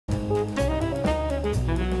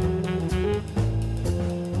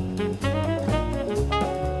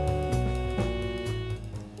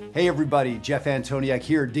Hey everybody, Jeff Antoniuk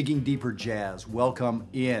here, Digging Deeper Jazz. Welcome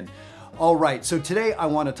in. All right, so today I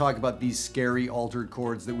want to talk about these scary altered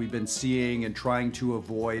chords that we've been seeing and trying to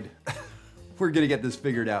avoid. We're going to get this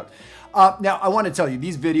figured out. Now, I want to tell you,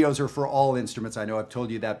 these videos are for all instruments. I know I've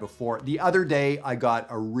told you that before. The other day, I got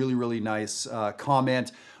a really nice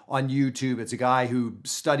comment on YouTube. It's a guy who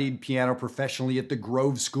studied piano professionally at the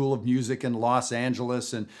Grove School of Music in Los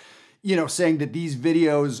Angeles, and saying that these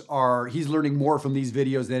videos he's learning more from these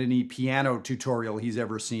videos than any piano tutorial he's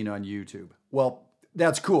ever seen on YouTube. Well,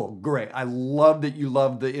 that's cool, great. I love that you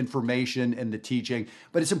love the information and the teaching,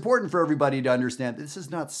 but it's important for everybody to understand this is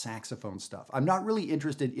not saxophone stuff. I'm not really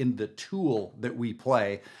interested in the tool that we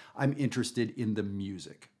play. I'm interested in the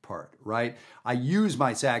music part, right? I use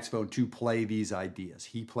my saxophone to play these ideas.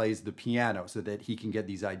 He plays the piano so that he can get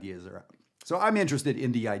these ideas around. So I'm interested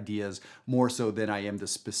in the ideas more so than I am the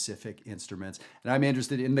specific instruments. And I'm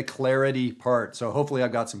interested in the clarity part. So hopefully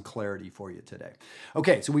I've got some clarity for you today.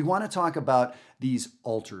 Okay, so we want to talk about these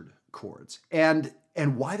altered chords and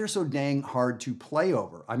why they're so dang hard to play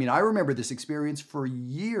over. I mean, I remember this experience for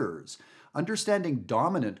years, understanding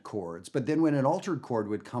dominant chords, but then when an altered chord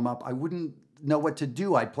would come up, I wouldn't know what to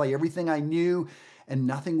do. I'd play everything I knew and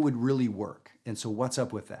nothing would really work. And so what's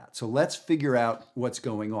up with that? So let's figure out what's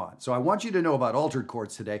going on. So I want you to know about altered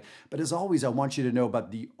chords today, but as always, I want you to know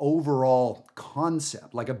about the overall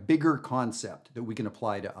concept, like a bigger concept that we can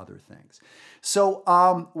apply to other things. So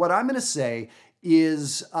what I'm going to say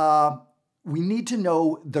is we need to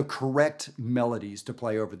know the correct melodies to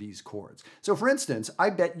play over these chords. So for instance, I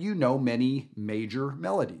bet you know many major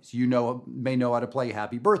melodies. You may know how to play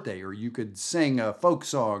Happy Birthday, or you could sing a folk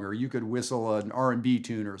song, or you could whistle an R&B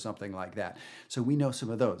tune or something like that. So we know some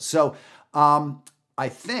of those. So I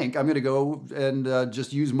think I'm going to go and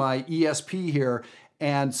just use my ESP here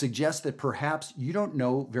and suggest that perhaps you don't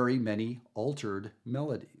know very many altered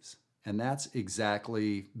melodies. And that's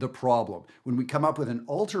exactly the problem. When we come up with an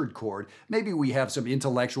altered chord, maybe we have some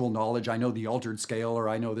intellectual knowledge. I know the altered scale, or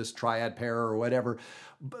I know this triad pair or whatever,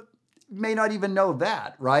 but may not even know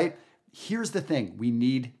that, right? Here's the thing. We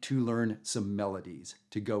need to learn some melodies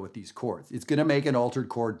to go with these chords. It's going to make an altered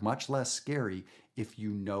chord much less scary if you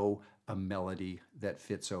know a melody that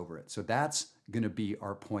fits over it. So that's going to be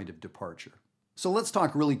our point of departure. So let's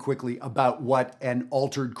talk really quickly about what an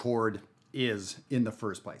altered chord is in the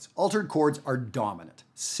first place. Altered chords are dominant,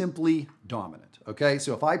 simply dominant, okay?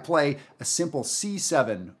 So if I play a simple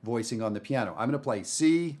C7 voicing on the piano, I'm going to play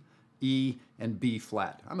C, E, and B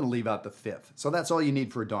flat. I'm going to leave out the fifth. So that's all you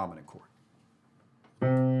need for a dominant chord.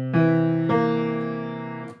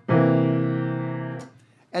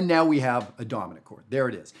 And now we have a dominant chord. There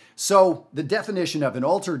it is. So the definition of an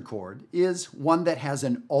altered chord is one that has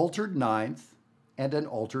an altered ninth and an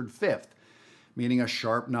altered fifth, meaning a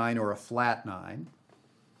sharp 9 or a flat 9.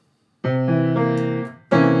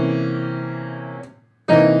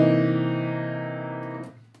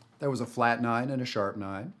 That was a flat 9 and a sharp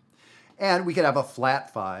 9. And we could have a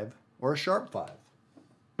flat 5 or a sharp 5.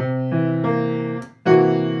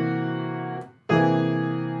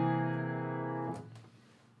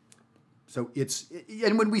 So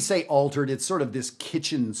and when we say altered, it's sort of this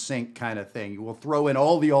kitchen sink kind of thing. We'll throw in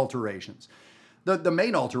all the alterations. The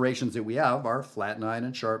main alterations that we have are flat 9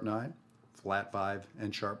 and sharp 9, flat 5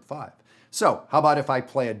 and sharp 5. So how about if I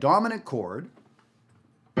play a dominant chord?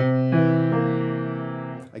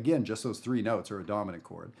 Again, just those three notes are a dominant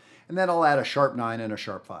chord. And then I'll add a sharp 9 and a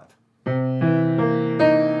sharp 5.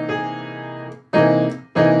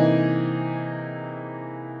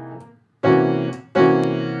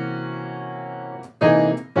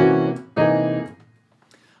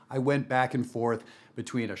 I went back and forth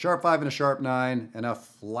between a sharp 5 and a sharp 9 and a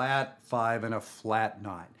flat 5 and a flat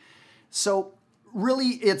 9. So really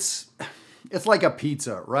it's like a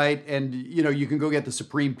pizza, right? And you can go get the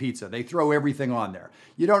Supreme Pizza. They throw everything on there.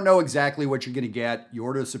 You don't know exactly what you're going to get. You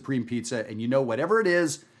order a Supreme Pizza and you know whatever it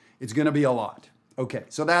is, it's going to be a lot. Okay,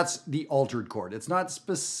 so that's the altered chord. It's not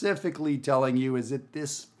specifically telling you, is it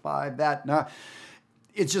this 5, that? No.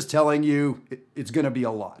 It's just telling you it's going to be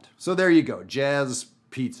a lot. So there you go. Jazz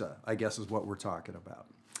pizza, I guess, is what we're talking about.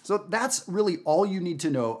 So that's really all you need to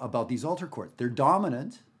know about these altered chords. They're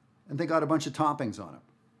dominant, and they got a bunch of toppings on them.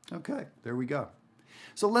 Okay, there we go.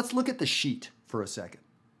 So let's look at the sheet for a second.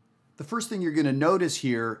 The first thing you're going to notice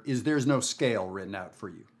here is there's no scale written out for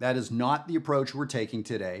you. That is not the approach we're taking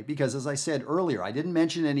today, because as I said earlier, I didn't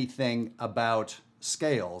mention anything about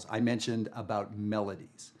scales. I mentioned about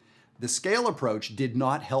melodies. The scale approach did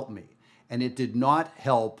not help me, and it did not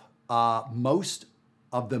help most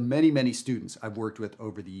of the many students I've worked with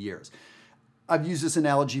over the years. I've used this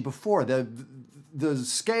analogy before. The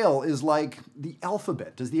scale is like the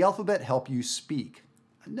alphabet. Does the alphabet help you speak?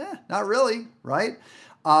 Nah, not really, right?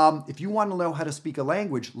 If you want to know how to speak a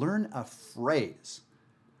language, learn a phrase.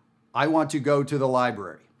 I want to go to the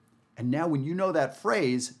library. And now when you know that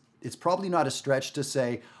phrase, it's probably not a stretch to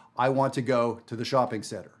say, I want to go to the shopping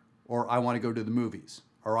center, or I want to go to the movies,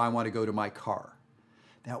 or I want to go to my car.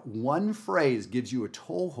 That one phrase gives you a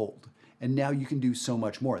toehold, and now you can do so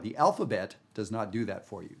much more. The alphabet does not do that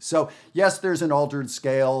for you. So yes, there's an altered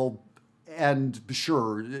scale, and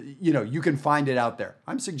sure, you can find it out there.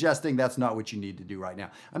 I'm suggesting that's not what you need to do right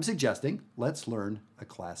now. I'm suggesting let's learn a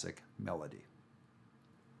classic melody.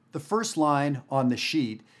 The first line on the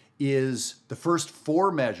sheet is the first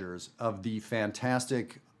 4 measures of the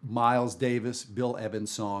fantastic Miles Davis, Bill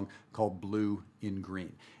Evans song called Blue in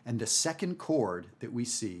Green. And the second chord that we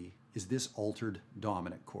see is this altered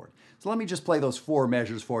dominant chord. So let me just play those 4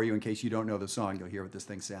 measures for you in case you don't know the song. You'll hear what this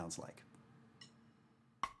thing sounds like.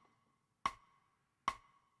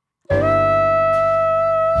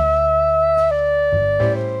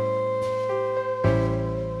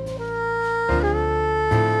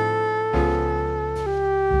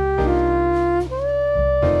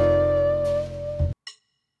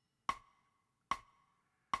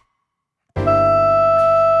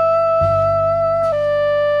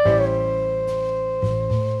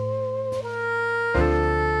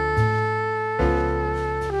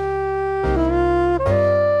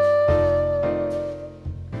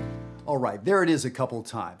 All right, there it is a couple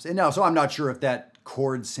times. And now, so I'm not sure if that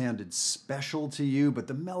chord sounded special to you, but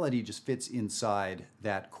the melody just fits inside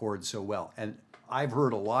that chord so well. And I've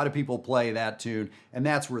heard a lot of people play that tune, and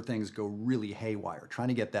that's where things go really haywire, trying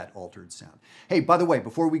to get that altered sound. Hey, by the way,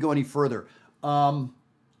 before we go any further, look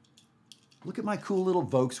at my cool little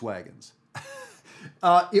Volkswagens.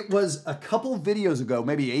 It was a couple videos ago,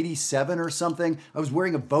 maybe 87 or something. I was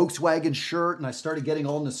wearing a Volkswagen shirt and I started getting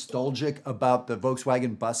all nostalgic about the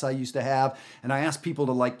Volkswagen bus I used to have. And I asked people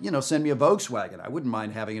to send me a Volkswagen. I wouldn't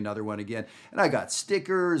mind having another one again. And I got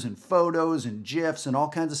stickers and photos and GIFs and all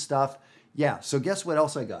kinds of stuff. Yeah, so guess what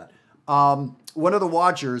else I got? One of the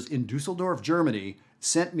watchers in Dusseldorf, Germany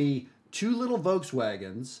sent me 2 little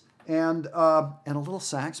Volkswagens and a little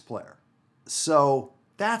sax player. So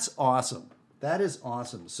that's awesome. That is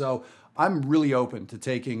awesome. So I'm really open to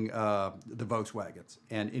taking the Volkswagens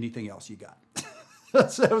and anything else you got.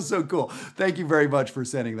 That was so cool. Thank you very much for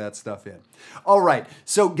sending that stuff in. All right,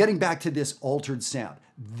 so getting back to this altered sound.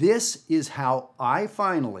 This is how I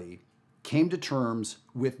finally came to terms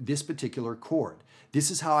with this particular chord. This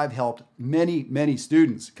is how I've helped many, many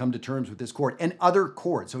students come to terms with this chord and other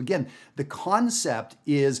chords. So again, the concept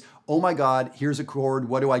is, oh my God, here's a chord.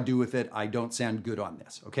 What do I do with it? I don't sound good on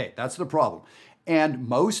this. Okay, that's the problem. And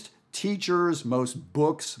most teachers, most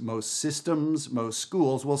books, most systems, most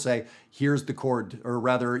schools will say, here's the chord, or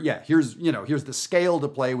rather, yeah, here's the scale to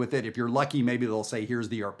play with it. If you're lucky, maybe they'll say, here's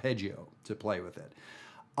the arpeggio to play with it.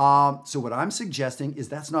 So what I'm suggesting is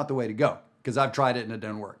that's not the way to go, because I've tried it and it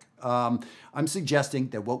didn't work. I'm suggesting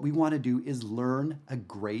that what we want to do is learn a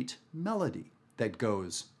great melody that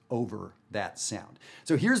goes over that sound.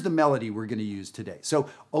 So here's the melody we're going to use today. So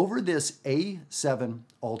over this A7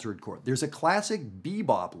 altered chord, there's a classic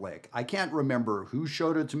bebop lick. I can't remember who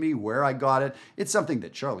showed it to me, where I got it. It's something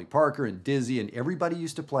that Charlie Parker and Dizzy and everybody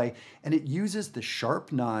used to play, and it uses the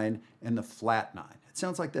sharp 9 and the flat 9. It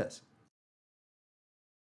sounds like this.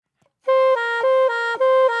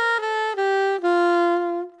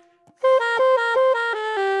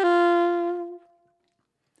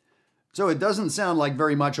 So it doesn't sound like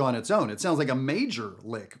very much on its own. It sounds like a major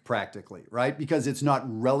lick practically, right? Because it's not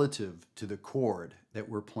relative to the chord that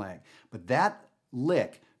we're playing. But that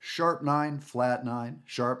lick, sharp 9, flat 9,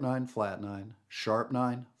 sharp 9, flat 9, sharp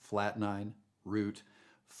 9, flat 9, root,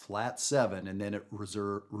 flat 7, and then it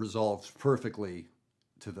resolves perfectly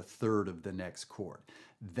to the third of the next chord.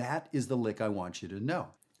 That is the lick I want you to know.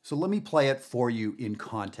 So let me play it for you in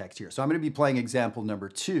context here. So I'm going to be playing example number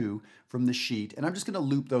 2 from the sheet, and I'm just going to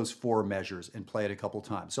loop those 4 measures and play it a couple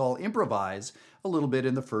times. So I'll improvise a little bit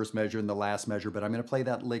in the first measure and the last measure, but I'm going to play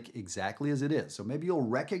that lick exactly as it is. So maybe you'll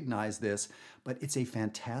recognize this, but it's a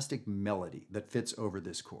fantastic melody that fits over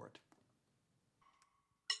this chord.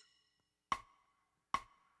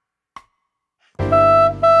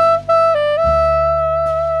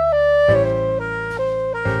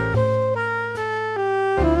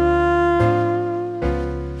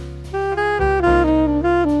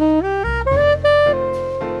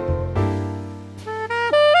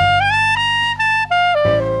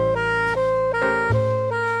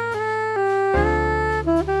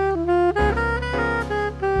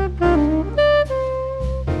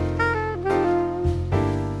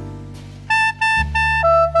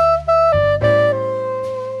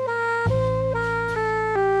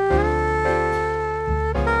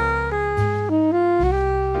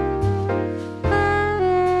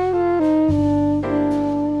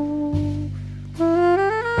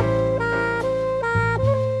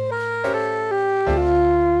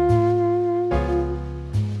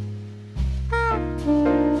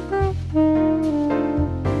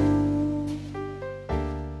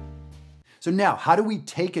 So now, how do we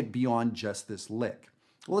take it beyond just this lick?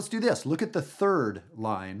 Well, let's do this. Look at the third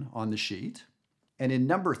line on the sheet. And in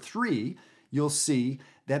number 3, you'll see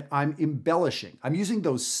that I'm embellishing. I'm using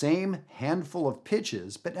those same handful of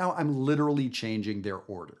pitches, but now I'm literally changing their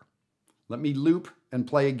order. Let me loop and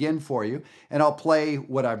play again for you, and I'll play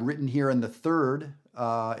what I've written here in the third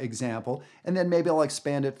example, and then maybe I'll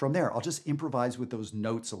expand it from there. I'll just improvise with those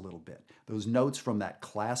notes a little bit. Those notes from that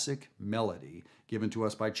classic melody given to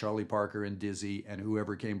us by Charlie Parker and Dizzy and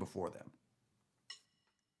whoever came before them.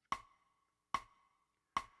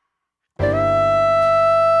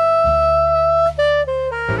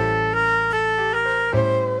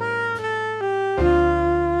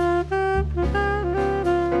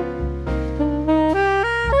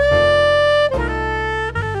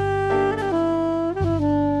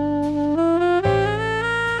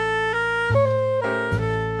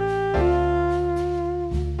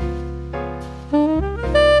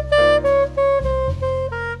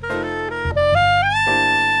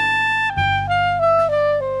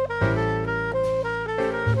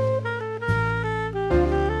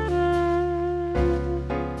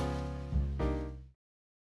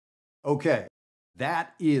 Okay,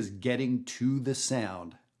 that is getting to the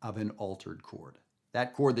sound of an altered chord.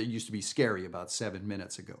 That chord that used to be scary about 7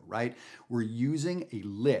 minutes ago, right? We're using a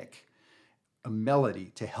lick, a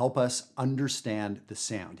melody to help us understand the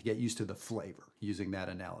sound, to get used to the flavor, using that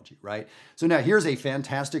analogy, right? So now here's a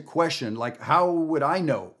fantastic question, like how would I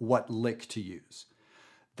know what lick to use?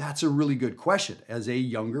 That's a really good question. As a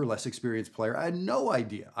younger, less experienced player, I had no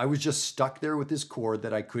idea. I was just stuck there with this chord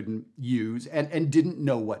that I couldn't use and didn't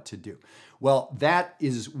know what to do. Well, that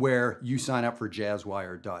is where you sign up for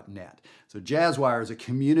jazzwire.net. So Jazzwire is a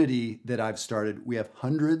community that I've started. We have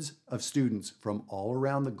hundreds of students from all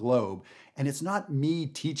around the globe, and it's not me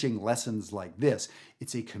teaching lessons like this.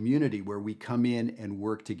 It's a community where we come in and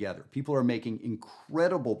work together. People are making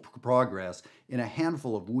incredible progress in a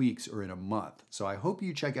handful of weeks or in a month. So I hope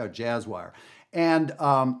you check out Jazzwire. And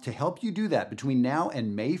to help you do that, between now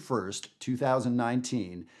and May 1st,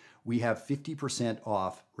 2019, we have 50%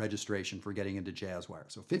 off registration for getting into Jazzwire.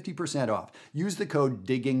 So 50% off. Use the code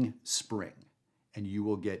DIGGINGSPRING and you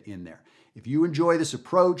will get in there. If you enjoy this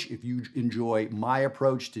approach, if you enjoy my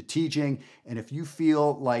approach to teaching, and if you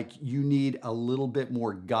feel like you need a little bit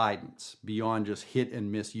more guidance beyond just hit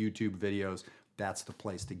and miss YouTube videos, that's the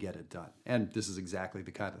place to get it done. And this is exactly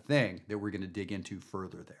the kind of thing that we're going to dig into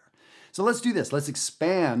further there. So let's do this. Let's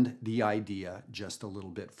expand the idea just a little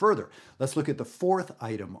bit further. Let's look at the fourth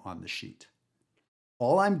item on the sheet.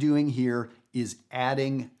 All I'm doing here is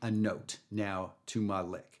adding a note now to my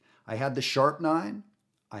lick. I had the sharp 9,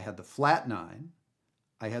 I had the flat 9,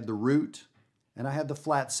 I had the root, and I had the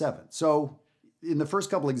flat 7. So in the first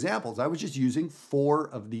couple examples, I was just using 4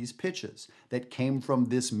 of these pitches that came from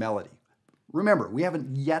this melody. Remember, we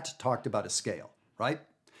haven't yet talked about a scale, right?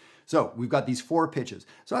 So we've got these 4 pitches.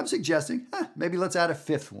 So I'm suggesting, maybe let's add a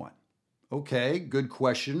 5th one. Okay, good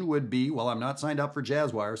question would be, well, I'm not signed up for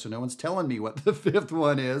Jazzwire, so no one's telling me what the 5th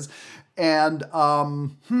one is. And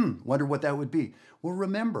wonder what that would be. Well,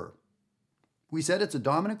 remember, we said it's a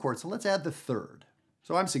dominant chord, so let's add the 3rd.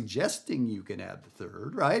 So I'm suggesting you can add the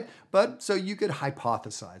 3rd, right? But so you could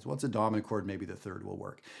hypothesize, well, it's a dominant chord, maybe the 3rd will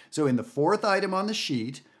work. So in the 4th item on the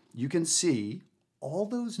sheet, you can see all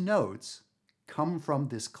those notes come from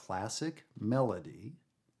this classic melody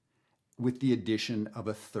with the addition of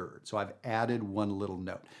a 3rd. So I've added one little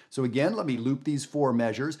note. So again, let me loop these 4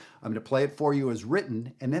 measures. I'm going to play it for you as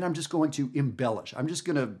written, and then I'm just going to embellish. I'm just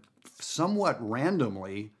going to somewhat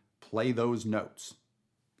randomly play those notes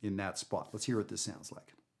in that spot. Let's hear what this sounds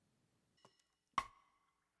like.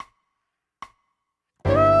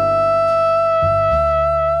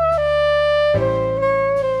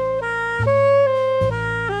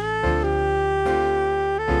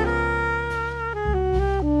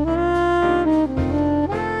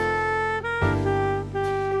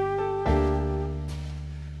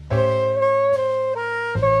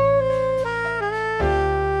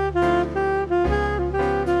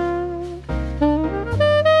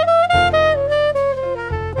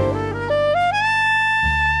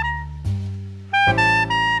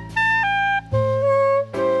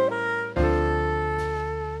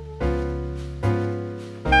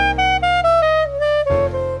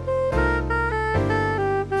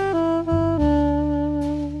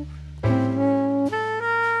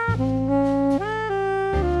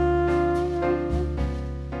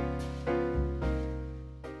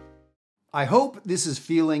 I hope this is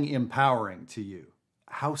feeling empowering to you,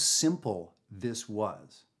 how simple this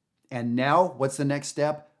was. And now, what's the next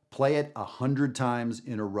step? Play it 100 times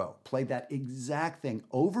in a row. Play that exact thing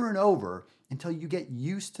over and over until you get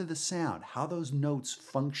used to the sound, how those notes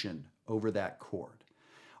function over that chord.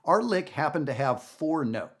 Our lick happened to have 4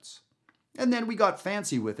 notes. And then we got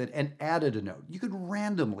fancy with it and added a note. You could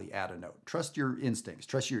randomly add a note. Trust your instincts,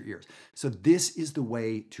 trust your ears. So this is the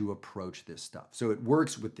way to approach this stuff. So it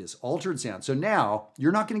works with this altered sound. So now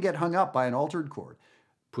you're not going to get hung up by an altered chord.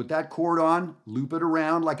 Put that chord on, loop it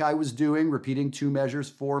around like I was doing, repeating 2 measures,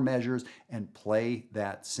 4 measures, and play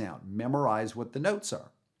that sound. Memorize what the notes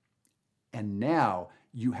are. And now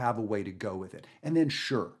you have a way to go with it. And then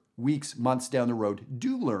sure, weeks, months down the road,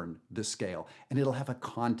 do learn the scale, and it'll have a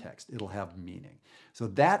context, it'll have meaning. So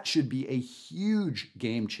that should be a huge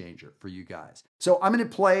game changer for you guys. So I'm going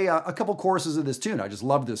to play a couple choruses of this tune. I just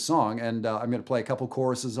love this song, and I'm going to play a couple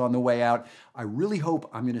choruses on the way out. I really hope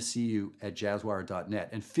I'm going to see you at jazzwire.net,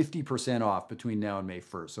 and 50% off between now and May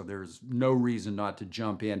 1st. So there's no reason not to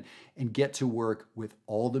jump in and get to work with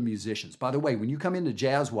all the musicians. By the way, when you come into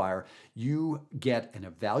Jazzwire, you get an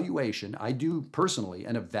evaluation. I do personally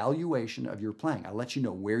an evaluation of your playing. I let you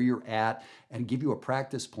know where you're at and give you a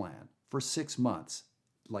practice plan for 6 months,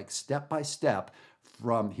 like step by step,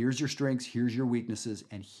 from here's your strengths, here's your weaknesses,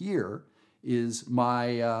 and here is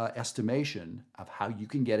my estimation of how you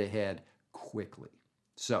can get ahead quickly.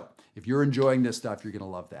 So if you're enjoying this stuff, you're going to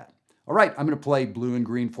love that. All right, I'm going to play Blue and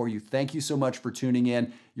Green for you. Thank you so much for tuning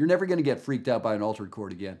in. You're never going to get freaked out by an altered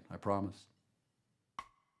chord again, I promise.